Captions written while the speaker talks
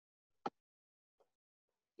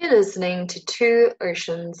You're listening to Two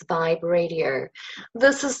Oceans Vibe Radio.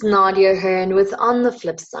 This is Nadia Hearn with On the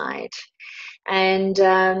Flip Side. And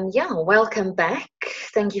welcome back.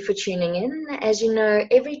 Thank you for tuning in. As you know,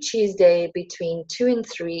 every Tuesday between 2 and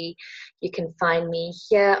 3, you can find me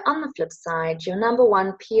here on the flip side, your number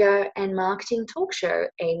one PR and marketing talk show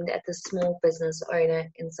aimed at the small business owner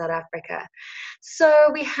in South Africa.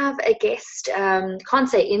 So we have a guest, can't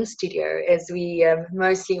say in studio, as we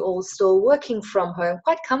mostly all still working from home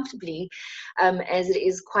quite comfortably, as it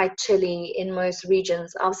is quite chilly in most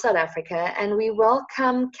regions of South Africa. And we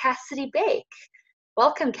welcome Cassidy Beck.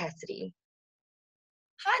 Welcome, Cassidy.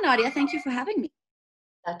 Hi, Nadia. Thank you for having me.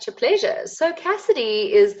 Such a pleasure. So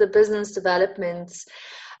Cassidy is the business development,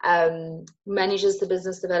 manages the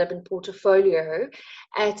business development portfolio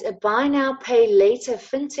at a buy now, pay later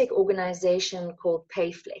fintech organization called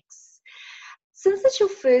Payflex. Since it's your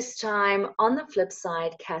first time on the flip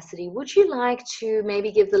side, Cassidy, would you like to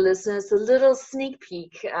maybe give the listeners a little sneak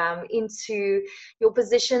peek into your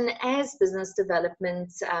position as business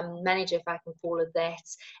development manager, if I can call it that,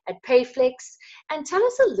 at Payflex, and tell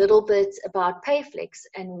us a little bit about Payflex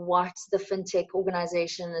and what the fintech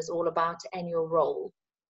organization is all about and your role?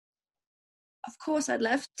 Of course, I'd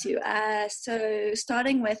love to. So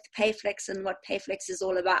starting with Payflex and what Payflex is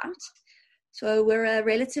all about. So we're a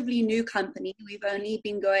relatively new company. We've only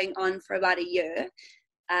been going on for about a year,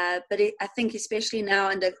 but I think especially now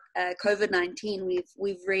under COVID-19,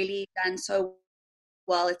 we've really done so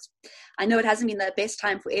well. I know it hasn't been the best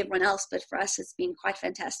time for everyone else, but for us, it's been quite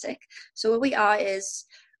fantastic. So what we are is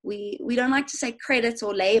we don't like to say credit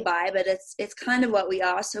or lay-by, but it's kind of what we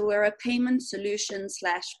are. So we're a payment solution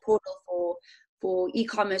 / portal for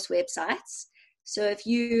e-commerce websites. So if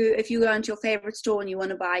you go into your favorite store and you want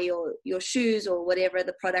to buy your shoes or whatever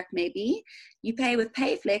the product may be, you pay with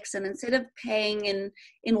Payflex, and instead of paying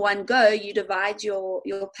in one go, you divide your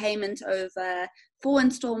payment over 4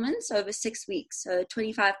 installments over 6 weeks, so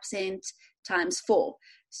 25% times 4.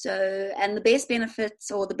 So, and the best benefits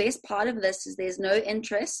or the best part of this is there's no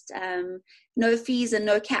interest, no fees and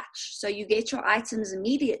no catch. So you get your items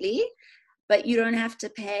immediately, but you don't have to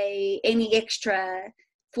pay any extra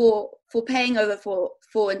for paying over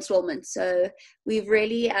four installments. So we're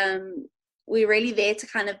really there to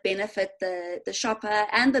kind of benefit the shopper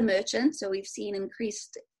and the merchant. So we've seen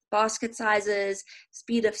increased basket sizes,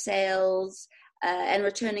 speed of sales, and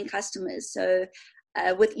returning customers. So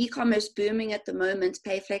with e-commerce booming at the moment,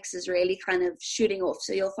 Payflex is really kind of shooting off.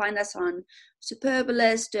 So you'll find us on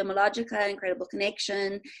Superbalist, Dermalogica, Incredible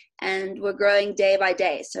Connection, and we're growing day by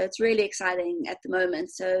day. So it's really exciting at the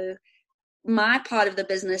moment. So my part of the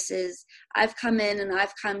business is I've come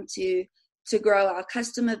to grow our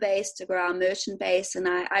customer base, to grow our merchant base, and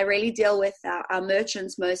I really deal with our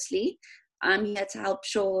merchants mostly. I'm here to help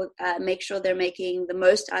make sure they're making the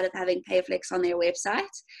most out of having Payflex on their website.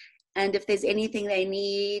 And if there's anything they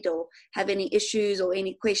need or have any issues or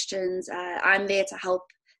any questions, I'm there to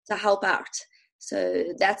help out. So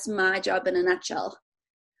that's my job in a nutshell.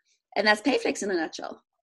 And that's Payflex in a nutshell.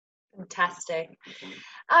 Fantastic.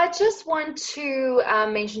 I just want to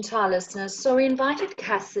mention to our listeners, so we invited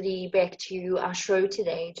Cassidy back to our show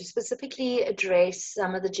today to specifically address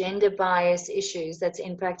some of the gender bias issues that's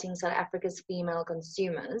impacting South Africa's female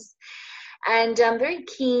consumers. And I'm very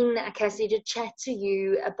keen, Cassidy, to chat to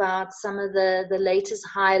you about some of the latest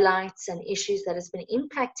highlights and issues that has been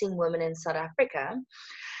impacting women in South Africa.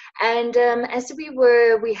 And as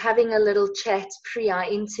we're having a little chat pre our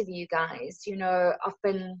interview, guys,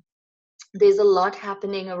 often there's a lot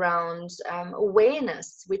happening around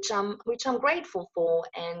awareness, which I'm grateful for,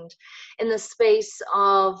 and in the space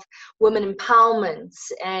of women empowerment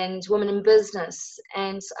and women in business.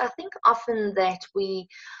 And I think often that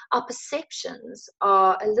our perceptions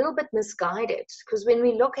are a little bit misguided, because when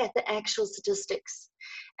we look at the actual statistics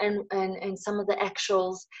and some of the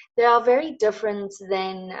actuals, they are very different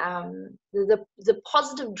than the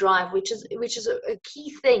positive drive, which is a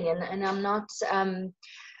key thing. And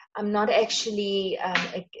I'm not actually,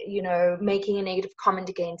 making a negative comment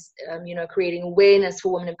against, creating awareness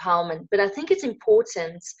for women empowerment. But I think it's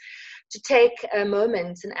important to take a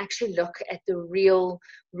moment and actually look at the real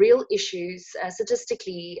issues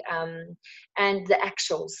statistically and the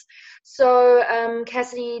actuals. So,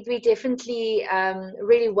 Cassidy, we definitely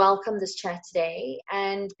really welcome this chat today.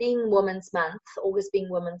 And being Women's Month, August being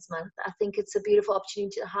Women's Month, I think it's a beautiful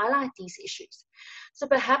opportunity to highlight these issues. So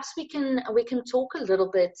perhaps we can talk a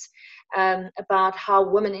little bit about how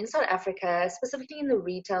women in South Africa, specifically in the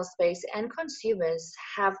retail space, and consumers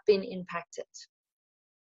have been impacted.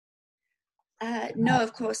 No,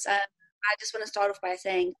 of course. I just want to start off by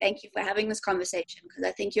saying thank you for having this conversation, because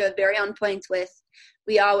I think you're very on point with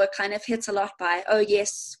we're kind of hit a lot by, oh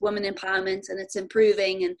yes, women empowerment and it's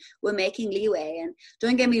improving and we're making leeway. And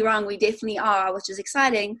don't get me wrong, we definitely are, which is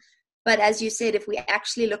exciting. But as you said, if we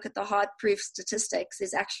actually look at the hard proof statistics,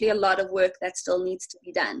 there's actually a lot of work that still needs to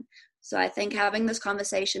be done. So I think having this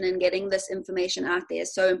conversation and getting this information out there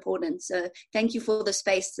is so important. So thank you for the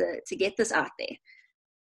space to get this out there.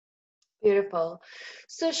 Beautiful.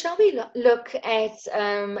 So shall we look at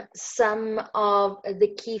some of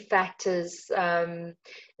the key factors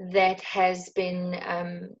that has been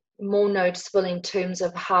more noticeable in terms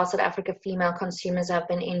of how South Africa female consumers have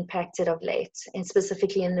been impacted of late, and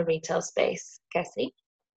specifically in the retail space? Cassidy?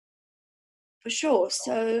 For sure.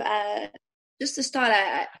 So just to start,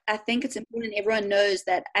 I think it's important everyone knows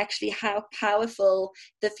that actually how powerful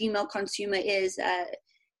the female consumer is,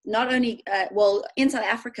 not only, in South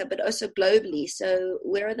Africa, but also globally. So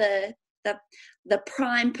we're the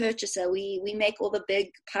prime purchaser. We make all the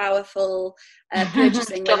big, powerful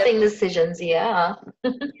purchasing. Shopping decisions, yeah.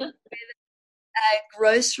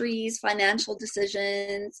 Groceries, financial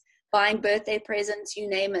decisions, buying birthday presents, you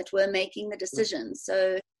name it, we're making the decisions.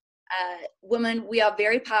 So women, we are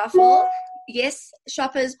very powerful. Yes,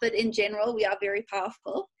 shoppers, but in general, we are very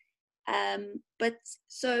powerful. But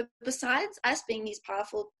so besides us being these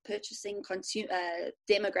powerful purchasing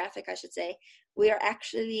demographic, I should say, we are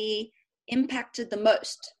actually impacted the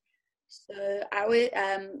most. So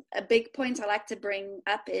a big point I like to bring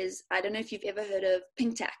up is, I don't know if you've ever heard of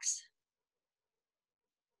pink tax.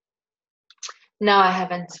 No, I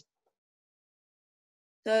haven't.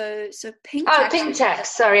 So pink tax. Oh, pink tax.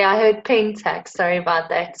 Sorry, I heard pink tax. Sorry about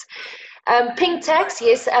that. Pink tax,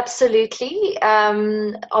 yes, absolutely.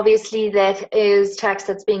 Obviously, that is tax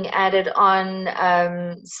that's being added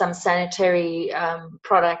on some sanitary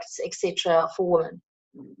products, etc., for women.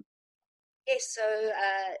 Yes, so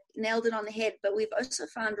nailed it on the head. But we've also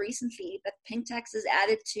found recently that pink tax is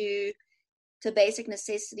added to basic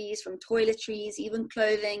necessities, from toiletries, even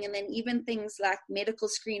clothing, and then even things like medical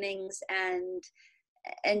screenings and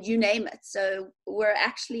you name it. So we're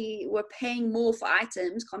paying more for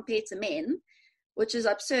items compared to men, which is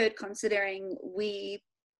absurd considering we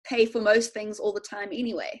pay for most things all the time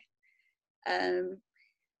anyway.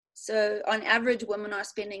 So on average, women are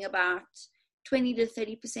spending about 20 to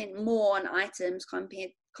 30% more on items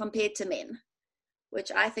compared to men,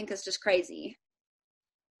 which I think is just crazy.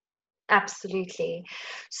 Absolutely.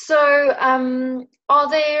 So are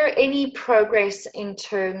there any progress in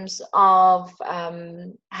terms of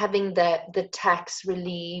having the tax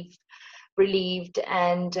relieved,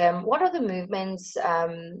 and what are the movements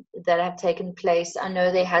that have taken place? I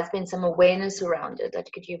know there has been some awareness around it that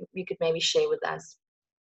you could maybe share with us.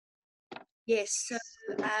 Yes, so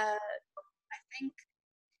I think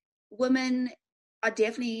women are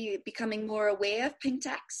definitely becoming more aware of pink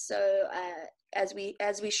tax. So as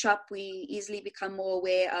we shop, we easily become more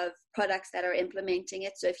aware of products that are implementing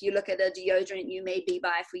it. So if you look at a deodorant you maybe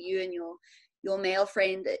buy for you and your male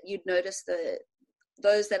friend, you'd notice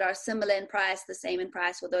those that are similar in price, the same in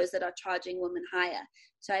price, or those that are charging women higher.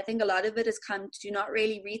 So I think a lot of it has come to not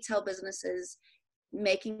really retail businesses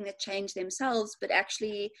making the change themselves, but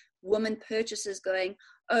actually women purchasers going,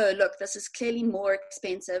 oh, look, this is clearly more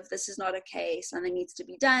expensive. This is not okay. Something needs to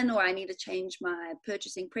be done, or I need to change my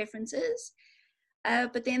purchasing preferences.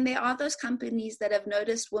 But then there are those companies that have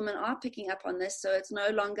noticed women are picking up on this, so it's no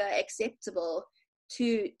longer acceptable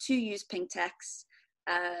to use pink tax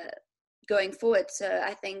going forward. So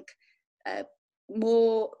I think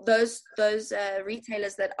more those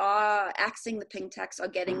retailers that are axing the pink tax are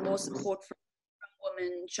getting more support from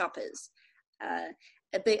women shoppers.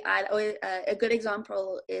 A good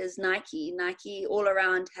example is Nike. Nike all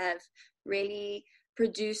around have really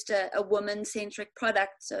produced a woman-centric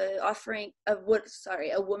product, so offering a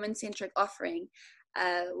woman-centric offering,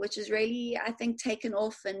 which is really, I think, taken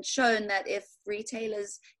off and shown that if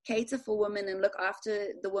retailers cater for women and look after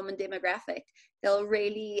the woman demographic, they'll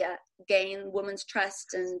really gain women's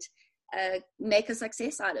trust and make a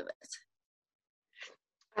success out of it.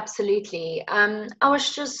 Absolutely. I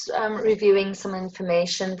was just reviewing some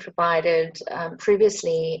information provided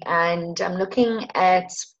previously, and I'm looking at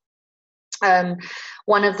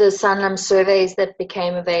one of the Sanlam surveys that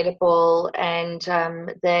became available, and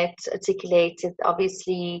that articulated,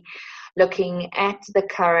 obviously, looking at the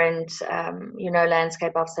current,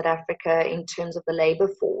 landscape of South Africa in terms of the labor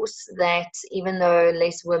force, that even though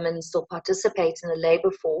less women still participate in the labor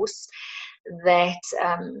force, that,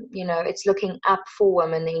 it's looking up for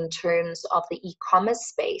women in terms of the e-commerce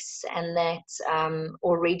space, and that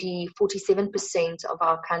already 47% of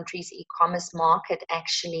our country's e-commerce market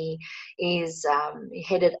actually is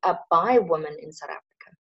headed up by women in South Africa.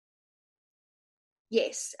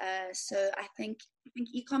 Yes, so I think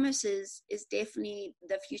e-commerce is definitely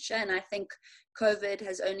the future, and I think COVID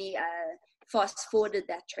has only fast forwarded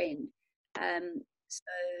that trend. So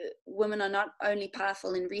women are not only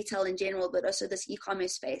powerful in retail in general, but also this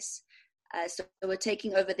e-commerce space. So we're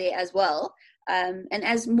taking over there as well. And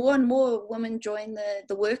as more and more women join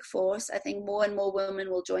the workforce, I think more and more women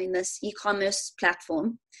will join this e-commerce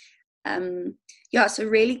platform. So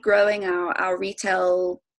really growing our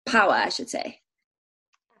retail power, I should say.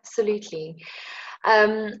 Absolutely.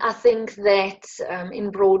 I think that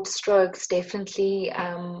in broad strokes, definitely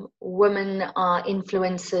women are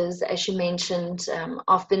influencers, as you mentioned,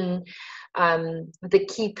 often the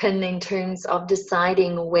key pin in terms of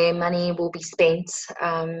deciding where money will be spent,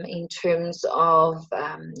 in terms of,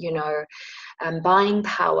 buying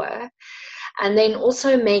power. And then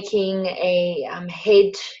also making a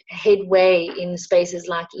headway in spaces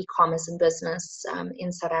like e-commerce and business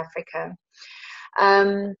in South Africa.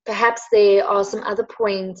 Perhaps there are some other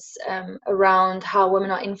points around how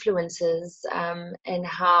women are influencers, and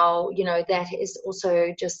how, that is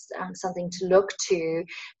also just something to look to,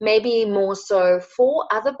 maybe more so for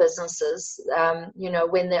other businesses,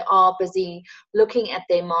 when they are busy looking at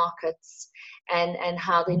their markets and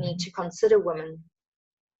how they need to consider women.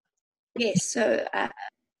 Yes, so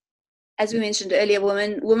as we mentioned earlier,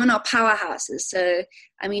 women are powerhouses. So,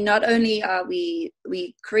 I mean, not only are we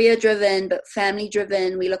career-driven, but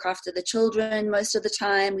family-driven. We look after the children most of the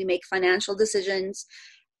time. We make financial decisions.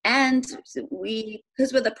 And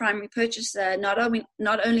because we're the primary purchaser, not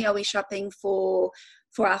only are we shopping for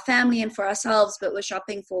our family and for ourselves, but we're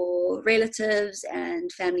shopping for relatives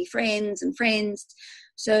and family friends and friends.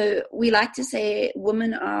 So we like to say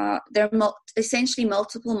women they're essentially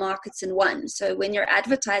multiple markets in one. So when you're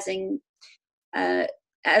advertising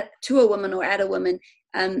to a woman or at a woman,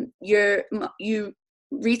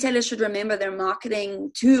 retailers should remember they're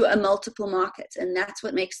marketing to a multiple market, and that's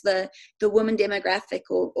what makes the woman demographic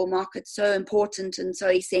or market so important and so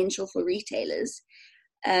essential for retailers.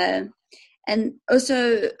 And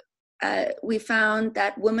also, we found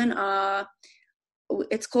that women are,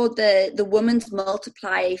 it's called the woman's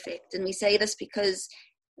multiplier effect. And we say this because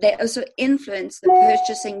they also influence the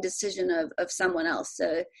purchasing decision of someone else.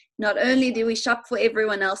 So not only do we shop for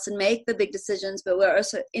everyone else and make the big decisions, but we're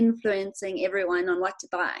also influencing everyone on what to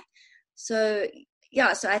buy. So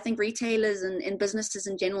I think retailers and businesses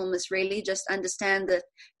in general must really just understand that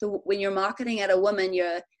when you're marketing at a woman,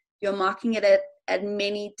 you're marketing it at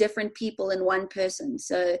many different people in one person.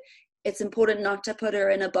 So it's important not to put her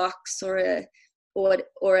in a box or a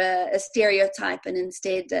stereotype, and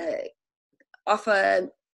instead offer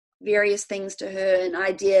various things to her and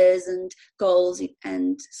ideas and goals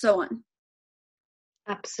and so on.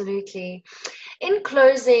 Absolutely. In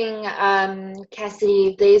closing, Cassidy,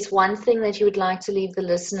 if there's one thing that you would like to leave the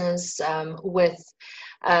listeners with,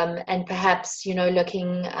 and perhaps,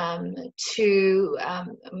 looking to, I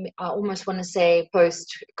almost want to say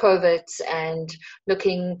post-COVID and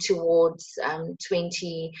looking towards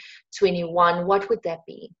 2021, what would that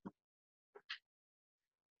be?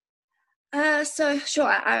 So sure,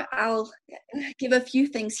 I'll give a few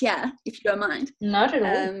things here, if you don't mind. Not at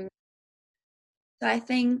all. So I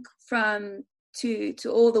think to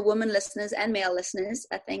all the women listeners and male listeners,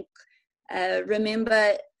 I think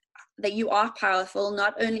remember that you are powerful,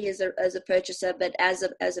 not only as a purchaser, but as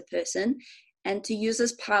a person, and to use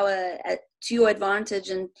this power to your advantage,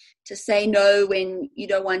 and to say no when you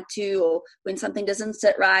don't want to, or when something doesn't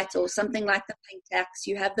sit right, or something like the pink tax.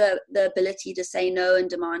 You have the ability to say no and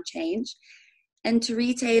demand change. And to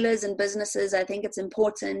retailers and businesses, I think it's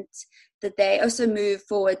important that they also move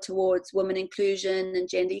forward towards women inclusion and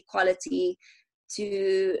gender equality,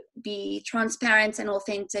 to be transparent and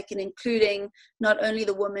authentic, and including not only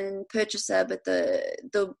the woman purchaser, but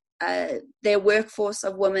their workforce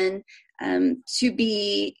of women, to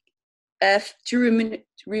be to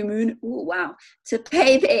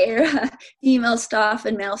pay their female staff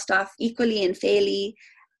and male staff equally and fairly,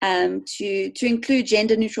 to include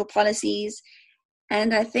gender neutral policies.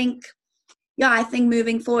 And I think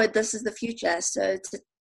moving forward, this is the future. So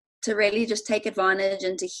to really just take advantage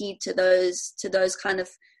and to heed to those kind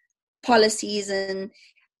of policies, and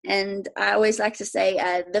I always like to say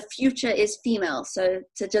the future is female. So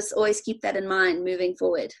to just always keep that in mind moving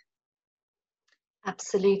forward.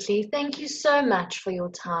 Absolutely. Thank you so much for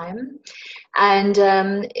your time. And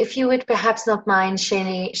if you would perhaps not mind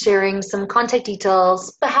sharing some contact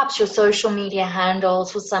details, perhaps your social media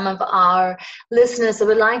handles for some of our listeners that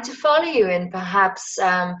would like to follow you and perhaps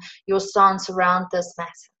your stance around this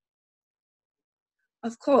matter.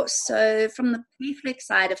 Of course. So from the Payflex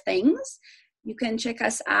side of things, you can check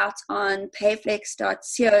us out on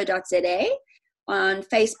payflex.co.za. On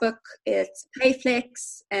Facebook, it's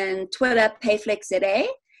Payflex, and Twitter, PayflexZA.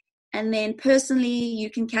 And then personally, you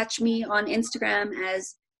can catch me on Instagram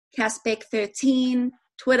as Casbeck13,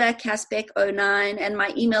 Twitter, Casbeck09, and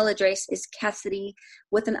my email address is Cassidy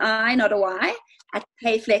with an I, not a Y, at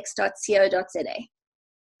payflex.co.za.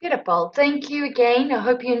 Beautiful. Thank you again. I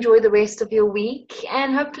hope you enjoy the rest of your week,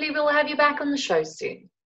 and hopefully we'll have you back on the show soon.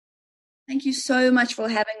 Thank you so much for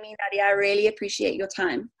having me, Nadia. I really appreciate your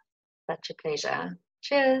time. Such a pleasure.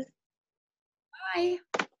 Cheers. Bye.